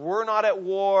do with this. We're not at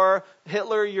war.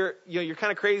 Hitler, you're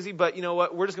kind of crazy, but you know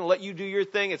what? We're just going to let you do your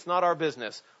thing. It's not our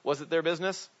business. Was it their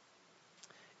business?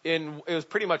 It was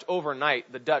pretty much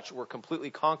overnight. The Dutch were completely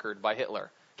conquered by Hitler.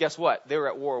 Guess what? They were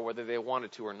at war whether they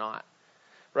wanted to or not.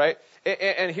 Right?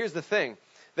 And here's the thing,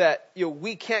 that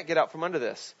we can't get out from under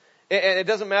this. And it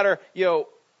doesn't matter,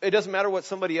 it doesn't matter what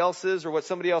somebody else is or what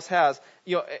somebody else has.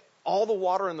 All the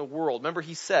water in the world. Remember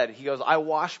he goes, I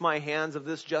wash my hands of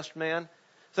this just man.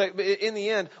 So in the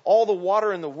end, all the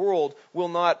water in the world will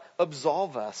not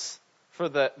absolve us for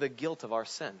the guilt of our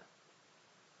sin.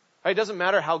 Right? It doesn't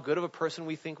matter how good of a person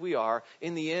we think we are.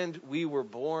 In the end, we were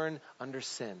born under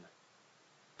sin.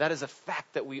 That is a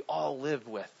fact that we all live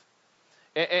with.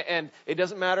 And it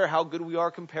doesn't matter how good we are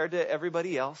compared to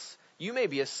everybody else. You may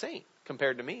be a saint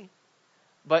compared to me.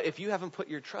 But if you haven't put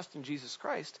your trust in Jesus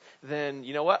Christ, then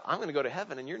you know what? I'm going to go to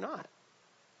heaven and you're not.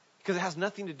 Because it has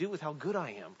nothing to do with how good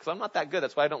I am. Because I'm not that good.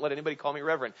 That's why I don't let anybody call me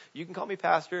Reverend. You can call me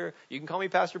Pastor. You can call me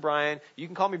Pastor Brian. You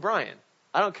can call me Brian.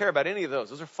 I don't care about any of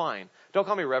those. Those are fine. Don't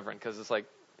call me Reverend because it's like,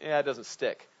 it doesn't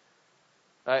stick.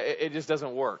 It just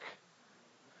doesn't work.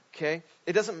 Okay?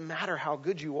 It doesn't matter how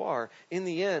good you are. In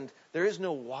the end, there is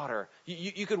no water.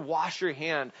 You could wash your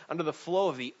hand under the flow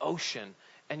of the ocean.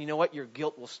 And you know what? Your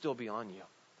guilt will still be on you.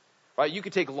 Right? You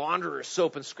could take laundry or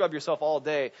soap and scrub yourself all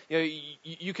day.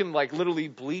 You can literally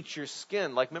bleach your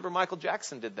skin. Remember Michael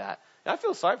Jackson did that. And I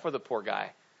feel sorry for the poor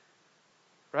guy.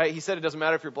 Right? He said it doesn't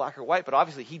matter if you're black or white, but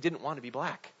obviously he didn't want to be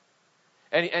black.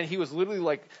 And he was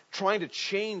literally trying to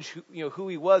change who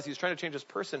he was. He was trying to change his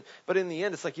person. But in the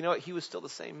end, it's he was still the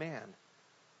same man.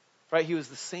 Right? He was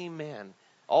the same man.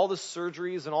 All the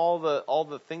surgeries and all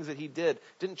the things that he did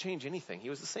didn't change anything. He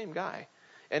was the same guy.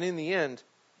 And in the end,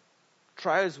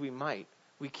 try as we might,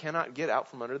 we cannot get out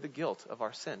from under the guilt of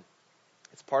our sin.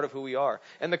 It's part of who we are.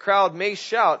 And the crowd may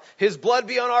shout, His blood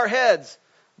be on our heads.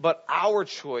 But our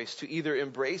choice to either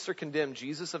embrace or condemn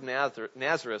Jesus of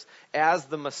Nazareth as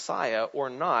the Messiah or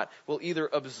not will either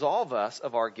absolve us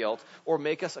of our guilt or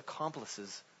make us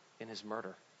accomplices in his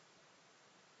murder.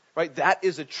 Right? That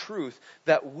is a truth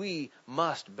that we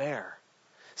must bear.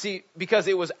 See, because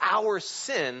it was our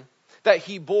sin that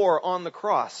he bore on the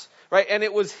cross, right? And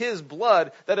it was his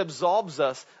blood that absolves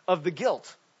us of the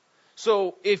guilt.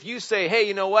 So if you say, hey,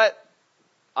 you know what?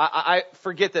 I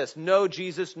forget this. No,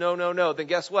 Jesus, no. Then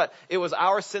guess what? It was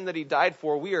our sin that he died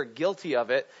for. We are guilty of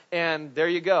it. And there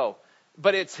you go.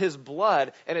 But it's his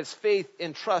blood and it's faith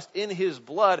and trust in his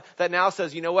blood that now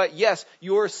says, you know what? Yes,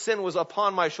 your sin was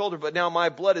upon my shoulder, but now my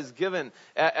blood is given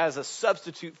as a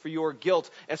substitute for your guilt.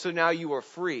 And so now you are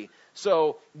free.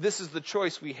 So this is the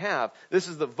choice we have. This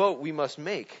is the vote we must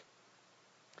make.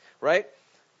 Right?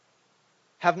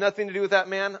 Have nothing to do with that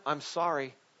man? I'm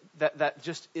sorry. That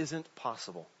just isn't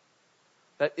possible.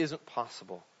 That isn't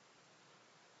possible.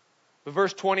 But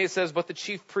verse 20 it says, but the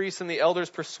chief priests and the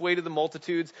elders persuaded the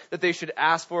multitudes that they should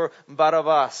ask for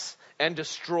Barabbas and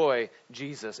destroy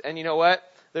Jesus. And you know what?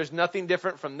 There's nothing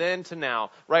different from then to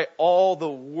now, right? All the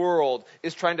world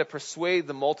is trying to persuade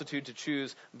the multitude to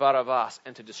choose Barabbas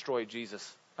and to destroy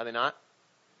Jesus. Are they not?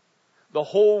 The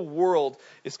whole world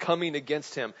is coming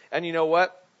against him. And you know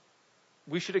what?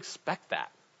 We should expect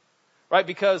that. Right?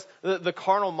 Because the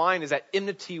carnal mind is at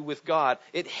enmity with God.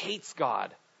 It hates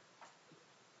God.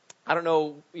 I don't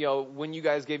know, when you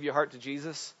guys gave your heart to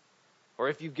Jesus, or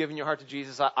if you've given your heart to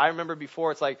Jesus. I remember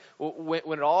before, it's like,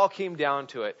 when it all came down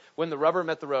to it, when the rubber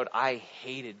met the road, I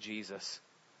hated Jesus.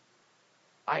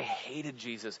 I hated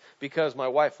Jesus because my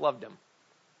wife loved him.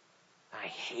 I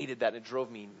hated that. It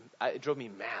drove me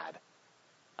mad.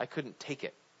 I couldn't take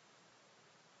it.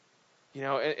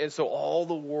 And so all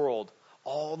the world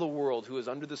who is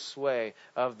under the sway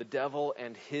of the devil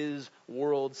and his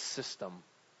world system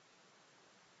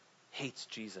hates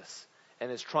Jesus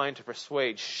and is trying to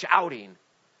persuade, shouting,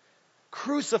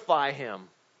 "Crucify him."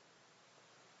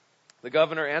 The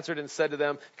governor answered and said to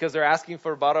them, because they're asking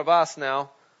for Barabbas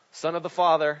now, son of the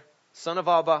Father, son of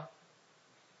Abba.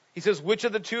 He says, which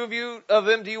of the two of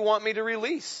them do you want me to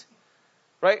release?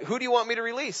 Right? Who do you want me to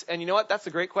release? And you know what? That's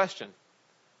a great question.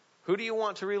 Who do you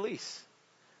want to release?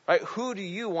 Right? Who do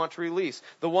you want to release?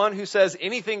 The one who says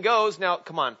anything goes. Now,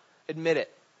 come on, admit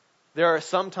it. There are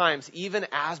sometimes, even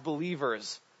as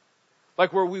believers,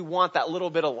 like where we want that little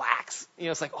bit of lax.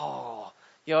 It's like,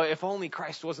 if only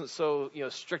Christ wasn't so,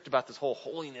 strict about this whole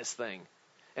holiness thing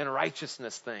and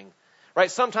righteousness thing.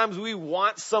 Right? Sometimes we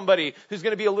want somebody who's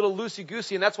going to be a little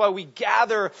loosey-goosey, and that's why we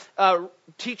gather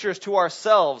teachers to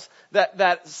ourselves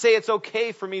that say it's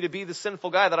okay for me to be the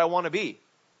sinful guy that I want to be.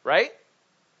 Right?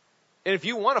 And if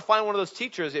you want to find one of those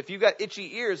teachers, if you've got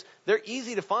itchy ears, they're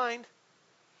easy to find.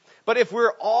 But if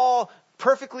we're all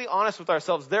perfectly honest with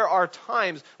ourselves, there are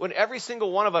times when every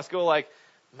single one of us go like,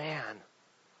 man,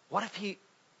 what if you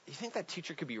think that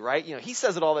teacher could be right? He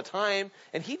says it all the time,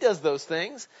 and he does those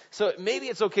things. So maybe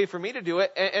it's okay for me to do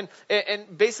it.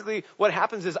 And basically what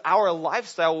happens is our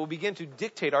lifestyle will begin to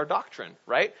dictate our doctrine,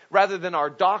 right? Rather than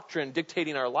our doctrine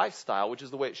dictating our lifestyle, which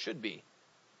is the way it should be.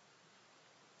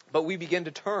 But we begin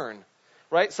to turn,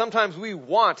 right? Sometimes we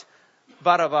want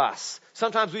Barabbas.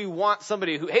 Sometimes we want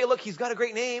somebody who, hey, look, he's got a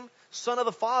great name, son of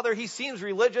the Father. He seems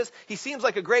religious. He seems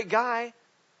like a great guy.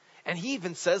 And he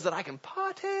even says that I can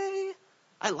party.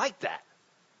 I like that.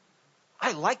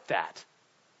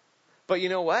 But you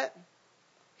know what?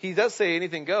 He does say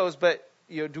anything goes, but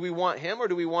do we want him or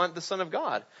do we want the Son of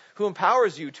God who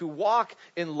empowers you to walk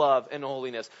in love and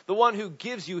holiness? The one who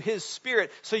gives you his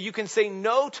Spirit so you can say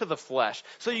no to the flesh,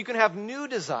 so you can have new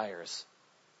desires.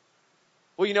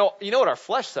 Well, you know what our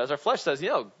flesh says? Our flesh says,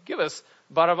 give us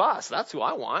Barabbas. That's who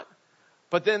I want.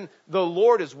 But then the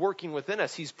Lord is working within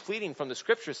us. He's pleading from the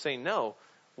Scriptures saying, no,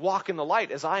 walk in the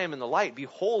light as I am in the light. Be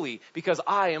holy because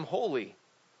I am holy.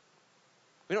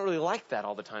 We don't really like that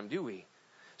all the time, do we?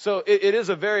 So it is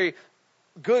a very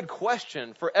good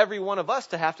question for every one of us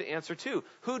to have to answer too.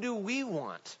 Who do we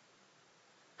want?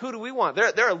 Who do we want?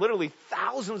 There are literally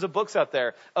thousands of books out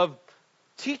there of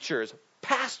teachers,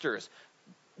 pastors,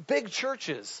 big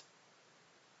churches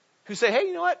who say, hey,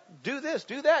 you know what? Do this,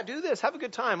 do that, do this, have a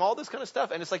good time, all this kind of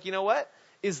stuff. And it's like, you know what?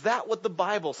 Is that what the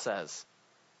Bible says?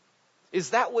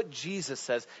 Is that what Jesus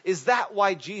says? Is that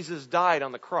why Jesus died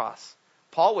on the cross?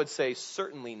 Paul would say,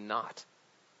 certainly not.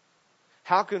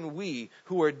 How can we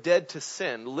who are dead to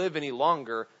sin live any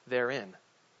longer therein?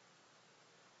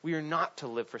 We are not to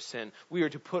live for sin. We are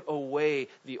to put away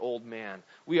the old man.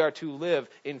 We are to live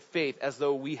in faith as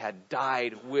though we had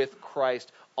died with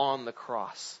Christ on the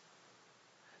cross.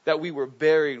 That we were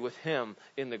buried with him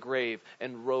in the grave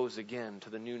and rose again to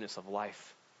the newness of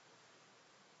life.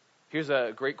 Here's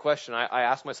a great question. I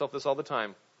ask myself this all the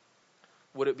time.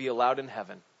 Would it be allowed in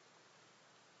heaven?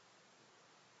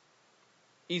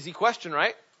 Easy question,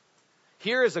 right?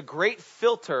 Here is a great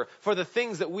filter for the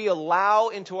things that we allow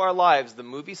into our lives. The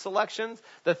movie selections,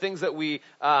 the things that we,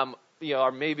 are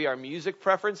maybe our music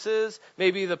preferences,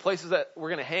 maybe the places that we're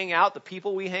going to hang out, the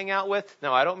people we hang out with.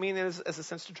 Now, I don't mean it as a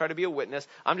sense to try to be a witness.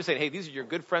 I'm just saying, hey, these are your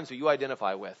good friends who you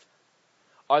identify with.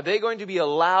 Are they going to be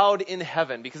allowed in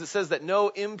heaven? Because it says that no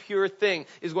impure thing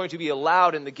is going to be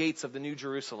allowed in the gates of the New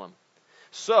Jerusalem.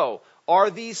 So, are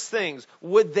these things,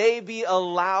 would they be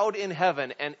allowed in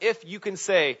heaven? And if you can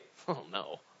say, oh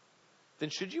no, then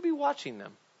should you be watching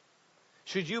them?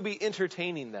 Should you be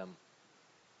entertaining them?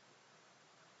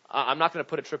 I'm not going to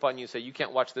put a trip on you and say you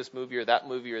can't watch this movie or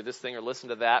this thing or listen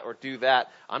to that or do that.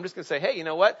 I'm just going to say, hey, you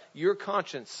know what? Your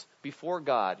conscience before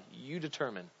God, you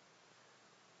determine.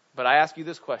 But I ask you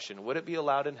this question, would it be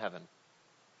allowed in heaven?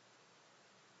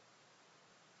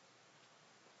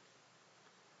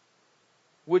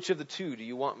 Which of the two do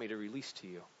you want me to release to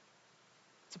you?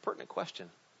 It's a pertinent question,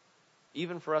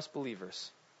 even for us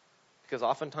believers. Because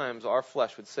oftentimes our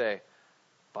flesh would say,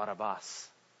 Barabbas,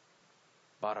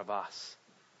 Barabbas.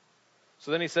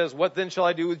 So then he says, what then shall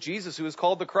I do with Jesus who is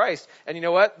called the Christ? And you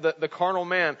know what? The carnal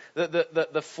man,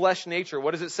 the flesh nature,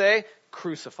 what does it say?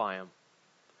 Crucify him.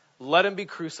 Let him be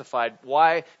crucified.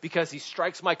 Why? Because he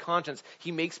strikes my conscience.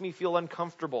 He makes me feel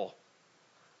uncomfortable.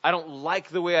 I don't like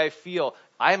the way I feel.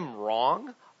 I'm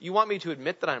wrong? You want me to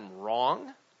admit that I'm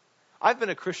wrong? I've been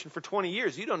a Christian for 20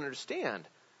 years. You don't understand.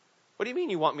 What do you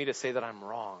mean you want me to say that I'm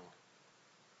wrong?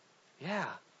 Yeah,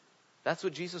 that's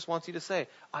what Jesus wants you to say.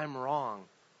 I'm wrong.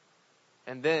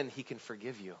 And then he can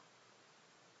forgive you.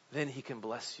 Then he can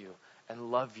bless you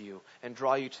and love you and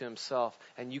draw you to himself,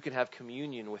 and you can have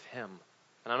communion with him.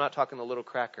 And I'm not talking the little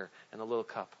cracker and the little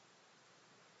cup.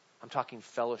 I'm talking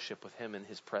fellowship with him in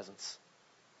his presence.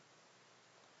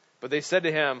 But they said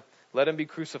to him, let him be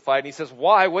crucified. And he says,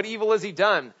 why? What evil has he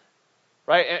done?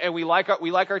 Right? And we like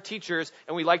our teachers,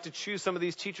 and we like to choose some of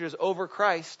these teachers over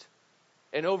Christ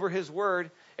and over his word.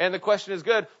 And the question is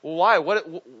good. Well, why?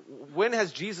 When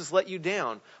has Jesus let you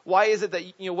down? Why is it that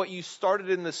what you started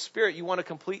in the spirit you want to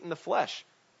complete in the flesh?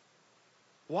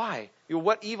 Why?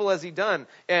 What evil has he done?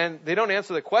 And they don't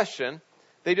answer the question.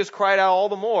 They just cried out all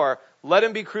the more, let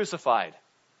him be crucified.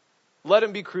 Let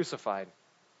him be crucified.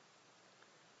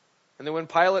 And then when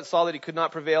Pilate saw that he could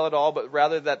not prevail at all, but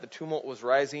rather that the tumult was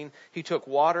rising, he took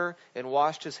water and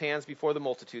washed his hands before the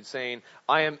multitude, saying,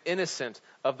 I am innocent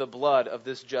of the blood of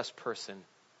this just person.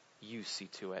 You see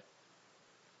to it.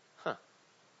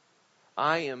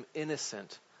 I am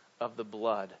innocent of the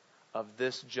blood of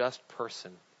this just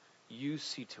person. You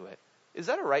see to it. Is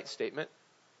that a right statement?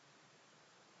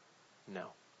 No,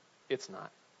 it's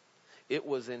not. It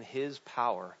was in his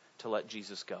power to let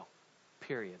Jesus go.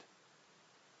 Period.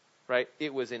 Right?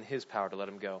 It was in his power to let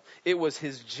him go. It was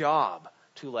his job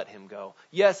to let him go.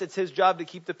 Yes, it's his job to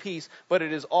keep the peace, but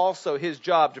it is also his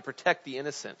job to protect the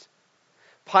innocent.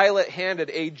 Pilate handed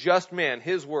a just man,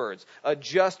 his words, a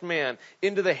just man,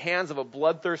 into the hands of a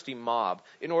bloodthirsty mob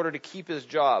in order to keep his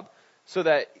job, so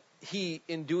that he,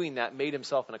 in doing that, made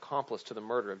himself an accomplice to the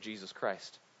murder of Jesus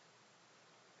Christ.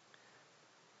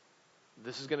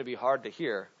 This is going to be hard to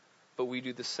hear, but we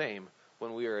do the same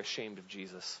when we are ashamed of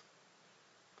Jesus.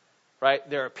 Right?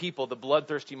 There are people, the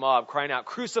bloodthirsty mob, crying out,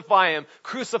 crucify him,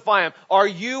 crucify him. Are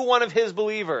you one of his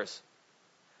believers?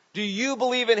 Do you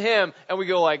believe in him? And we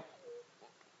go like,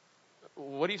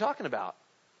 what are you talking about?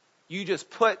 You just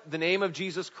put the name of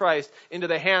Jesus Christ into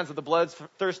the hands of the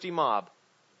bloodthirsty mob.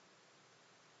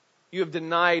 You have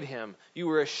denied him. You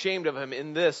were ashamed of him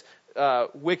in this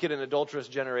wicked and adulterous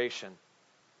generation.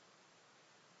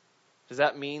 Does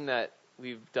that mean that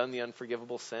we've done the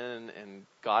unforgivable sin and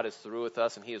God is through with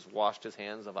us and he has washed his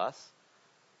hands of us?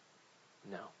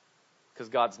 No, because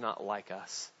God's not like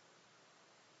us.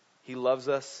 He loves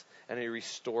us and he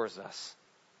restores us.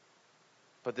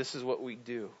 But this is what we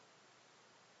do.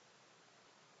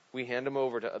 We hand him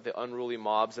over to the unruly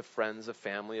mobs of friends, of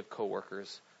family, of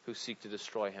coworkers who seek to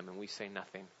destroy him, and we say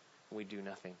nothing, and we do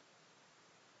nothing.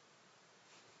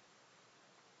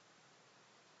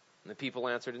 And the people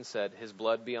answered and said, his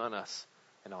blood be on us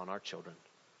and on our children.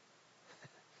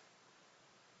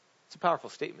 It's a powerful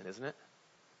statement, isn't it?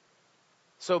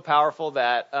 So powerful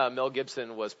that Mel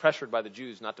Gibson was pressured by the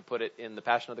Jews not to put it in The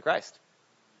Passion of the Christ.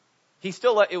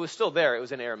 It was still there. It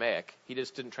was in Aramaic. He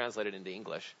just didn't translate it into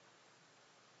English.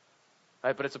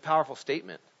 Right? But it's a powerful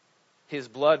statement. His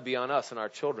blood be on us and our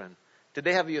children. Did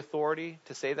they have the authority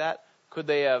to say that? Could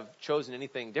they have chosen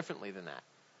anything differently than that?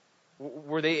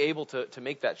 Were they able to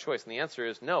make that choice? And the answer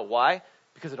is no. Why?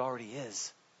 Because it already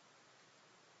is.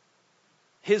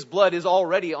 His blood is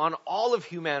already on all of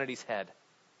humanity's head.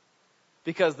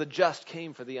 Because the just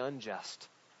came for the unjust.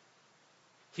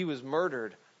 He was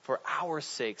murdered for our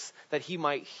sakes, that he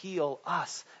might heal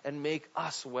us and make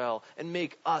us well and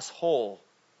make us whole.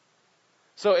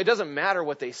 So it doesn't matter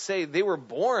what they say. They were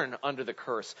born under the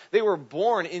curse. They were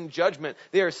born in judgment.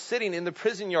 They are sitting in the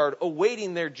prison yard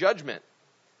awaiting their judgment.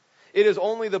 It is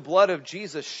only the blood of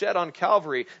Jesus shed on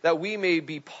Calvary that we may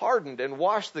be pardoned and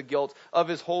wash the guilt of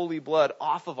his holy blood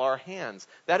off of our hands.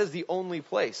 That is the only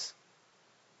place.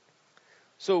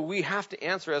 So we have to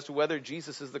answer as to whether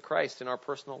Jesus is the Christ in our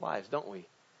personal lives, don't we?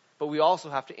 But we also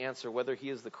have to answer whether he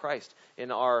is the Christ in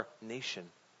our nation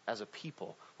as a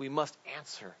people. We must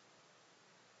answer.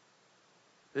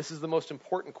 This is the most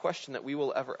important question that we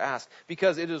will ever ask,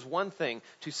 because it is one thing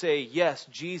to say, yes,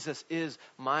 Jesus is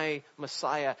my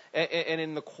Messiah, and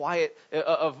in the quiet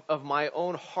of my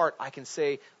own heart, I can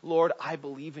say, Lord, I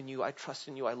believe in you, I trust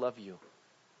in you, I love you.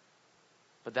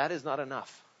 But that is not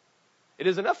enough. It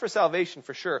is enough for salvation,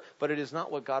 for sure, but it is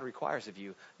not what God requires of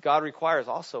you. God requires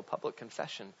also public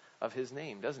confession of his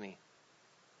name, doesn't he?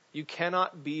 You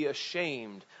cannot be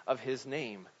ashamed of his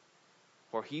name.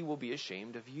 or he will be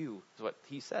ashamed of you, is what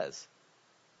he says.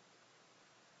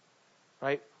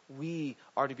 Right? We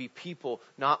are to be people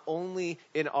not only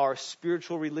in our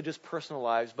spiritual, religious, personal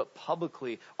lives, but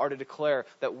publicly are to declare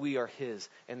that we are his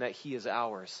and that he is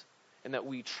ours and that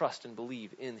we trust and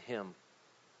believe in him.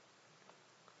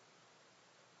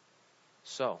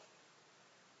 So,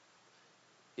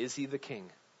 is he the king?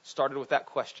 Started with that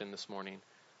question this morning.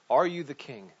 Are you the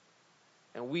king?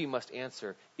 And we must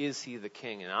answer, is he the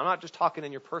king? And I'm not just talking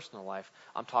in your personal life.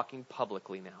 I'm talking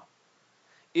publicly now.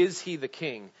 Is he the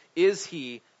king? Is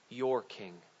he your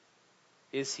king?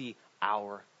 Is he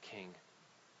our king?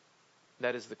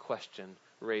 That is the question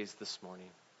raised this morning.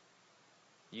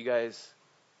 You guys,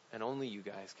 and only you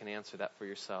guys, can answer that for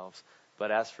yourselves.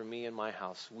 But as for me and my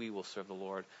house, we will serve the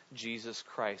Lord. Jesus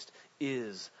Christ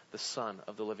is the Son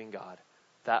of the living God.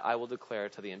 That I will declare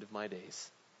to the end of my days.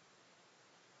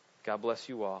 God bless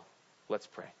you all. Let's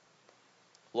pray.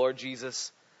 Lord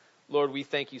Jesus, Lord, we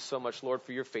thank you so much, Lord,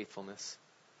 for your faithfulness.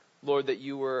 Lord, that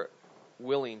you were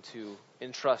willing to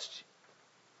entrust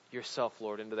yourself,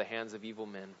 Lord, into the hands of evil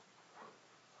men,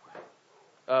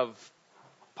 of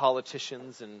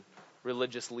politicians and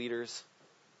religious leaders,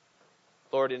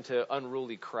 Lord, into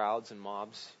unruly crowds and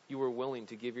mobs. You were willing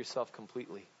to give yourself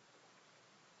completely,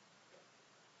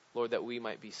 Lord, that we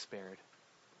might be spared.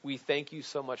 We thank you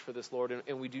so much for this, Lord,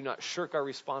 and we do not shirk our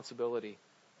responsibility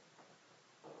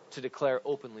to declare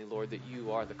openly, Lord, that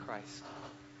you are the Christ.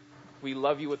 We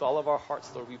love you with all of our hearts,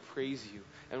 Lord. We praise you.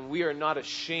 And we are not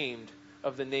ashamed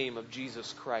of the name of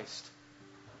Jesus Christ.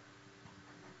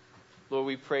 Lord,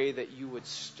 we pray that you would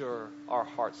stir our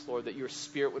hearts, Lord, that your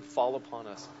Spirit would fall upon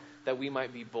us, that we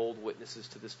might be bold witnesses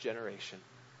to this generation.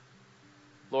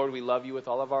 Lord, we love you with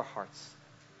all of our hearts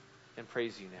and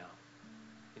praise you now.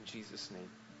 In Jesus' name,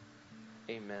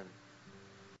 amen.